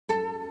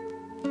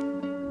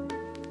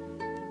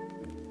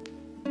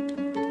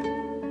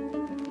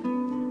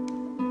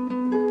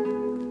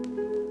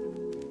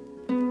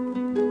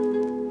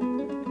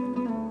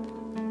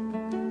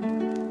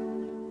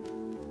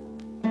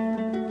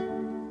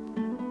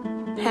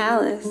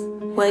Palaze,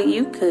 what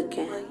you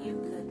cooking?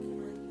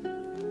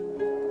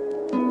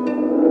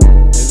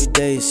 Every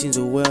day it seems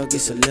the world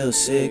gets a little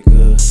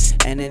sicker,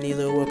 and any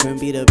little work can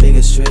be the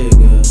biggest trigger.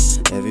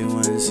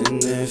 Everyone's in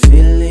their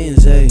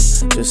feelings,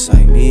 ayy. Just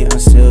like me, I'm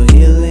still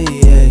healing,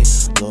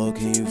 ayy. Lord,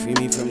 can you free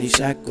me from these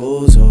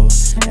shackles? Oh,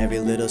 every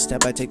little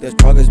step I take, there's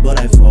progress, but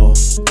I fall.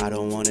 I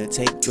don't wanna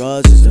take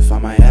drugs just to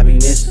find my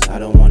happiness. I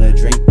don't wanna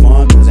drink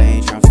more, cause I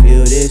ain't tryna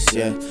feel this,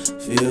 yeah.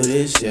 Feel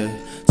this, yeah.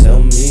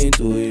 Tell me,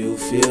 do you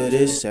feel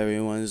this?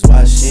 Everyone's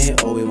watching,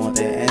 oh, we want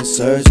the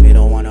answers. We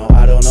don't want no,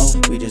 I don't know.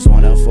 We just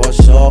want to for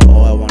sure.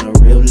 Oh, I want a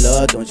real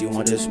love. Don't you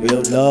want this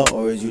real love?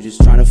 Or is you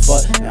just trying to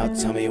fuck? Now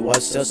tell me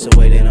what's else, still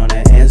waiting on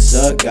that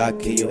answer. God,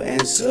 can you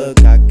answer?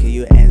 God, can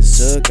you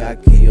answer?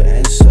 God, can you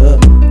answer?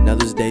 Now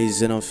there's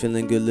days that I'm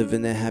feeling good,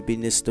 living in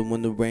happiness. Then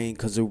when the rain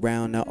comes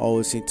around, I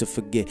always seem to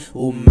forget.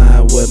 Oh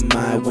my, what am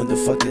I? When the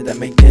fuck did I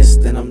make this?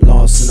 Then I'm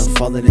lost and I'm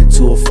falling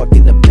into a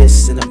fucking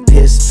abyss. And I'm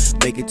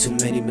pissed, making too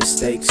many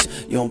mistakes.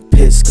 Yo, I'm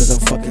pissed cause I'm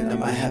fucking up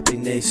my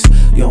happiness.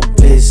 Yo, I'm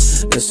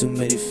pissed, there's too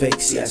many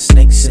fakes. Yeah,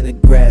 snakes in the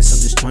grass.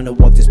 I'm just trying to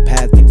walk this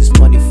path, make this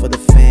money for the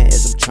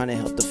fans. I'm trying to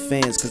help the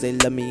fans cause they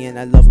love me and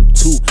I love them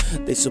too.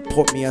 They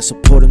support me, I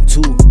support them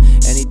too.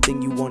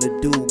 Anything you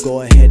wanna do,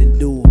 go ahead and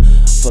do.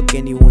 Fuck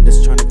anyone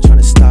that's trying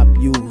to stop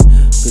you,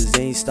 cause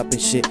they ain't stopping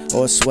shit.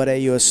 Or swear that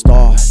you're a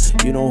star,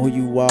 you know who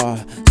you are.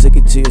 Stick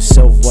it to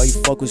yourself while you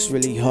focus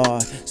really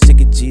hard. Stick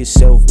it to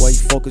yourself while you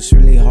focus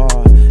really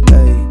hard.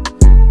 Hey,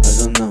 I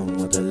don't know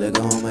what the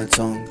liquor on my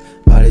tongue.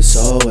 Body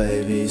so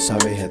wavy,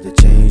 sorry had to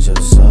change your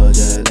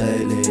subject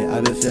lately.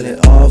 I've been feeling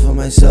all for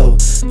myself,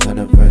 trying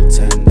to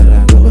pretend that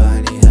I go by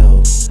any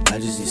help. I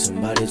just need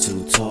somebody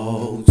to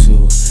talk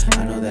to.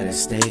 I know that I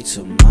stay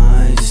to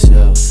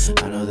myself.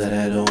 I know that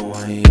I don't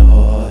want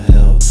your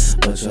help,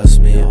 but trust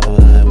me,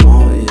 all I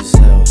want is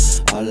help.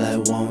 All I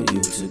want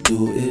you to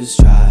do is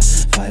try.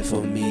 Fight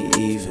for me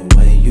even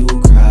when you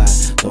cry.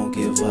 Don't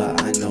give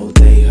up, I know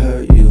they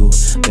hurt you.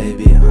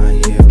 Baby,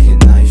 I'm here,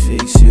 can I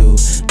fix you?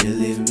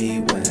 Believe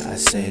me when I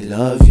say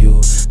love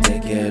you. Te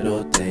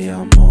quiero, te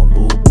amo,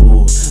 boo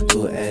boo.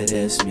 Tú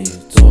eres mi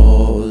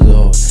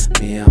todo.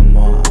 Mi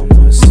amor,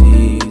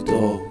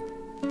 amorcito.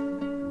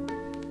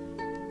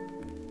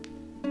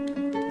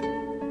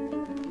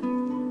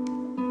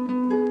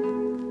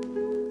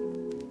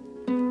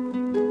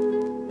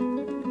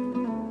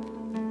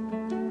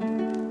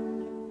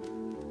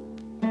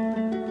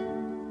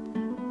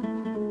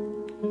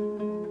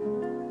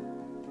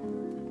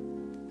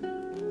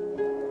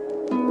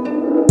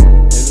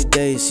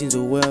 Day seems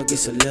the world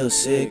gets a little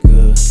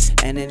sicker,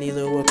 and any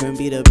little work can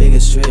be the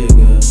biggest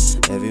trigger.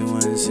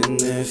 Everyone's in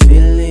their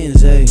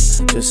feelings, ayy.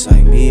 Just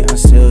like me, I'm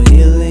still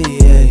healing,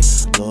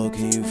 ayy. Lord,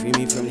 can you free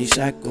me from these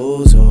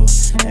shackles? Oh,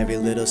 every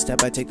little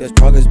step I take, there's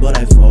progress, but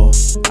I fall.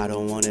 I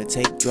don't wanna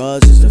take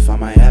drugs just to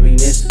find my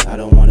happiness. I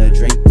don't wanna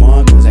drink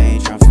more, cause I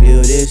ain't tryna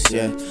feel this,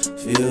 yeah.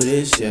 Feel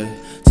this, yeah.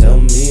 Tell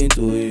me,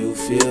 do you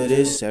feel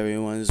this?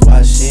 Everyone's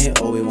watching,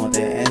 oh, we want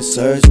the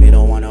answers. We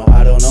don't want no,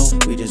 I don't know.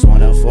 We just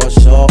want to for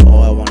sure.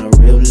 Oh, I want a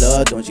real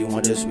love. Don't you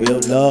want this real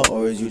love?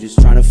 Or is you just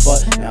trying to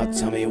fuck? Now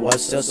tell me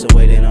what's else, still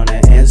waiting on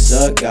that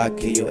answer. God,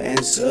 can you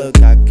answer?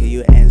 God, can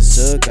you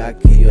answer? God,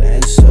 can you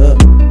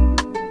answer?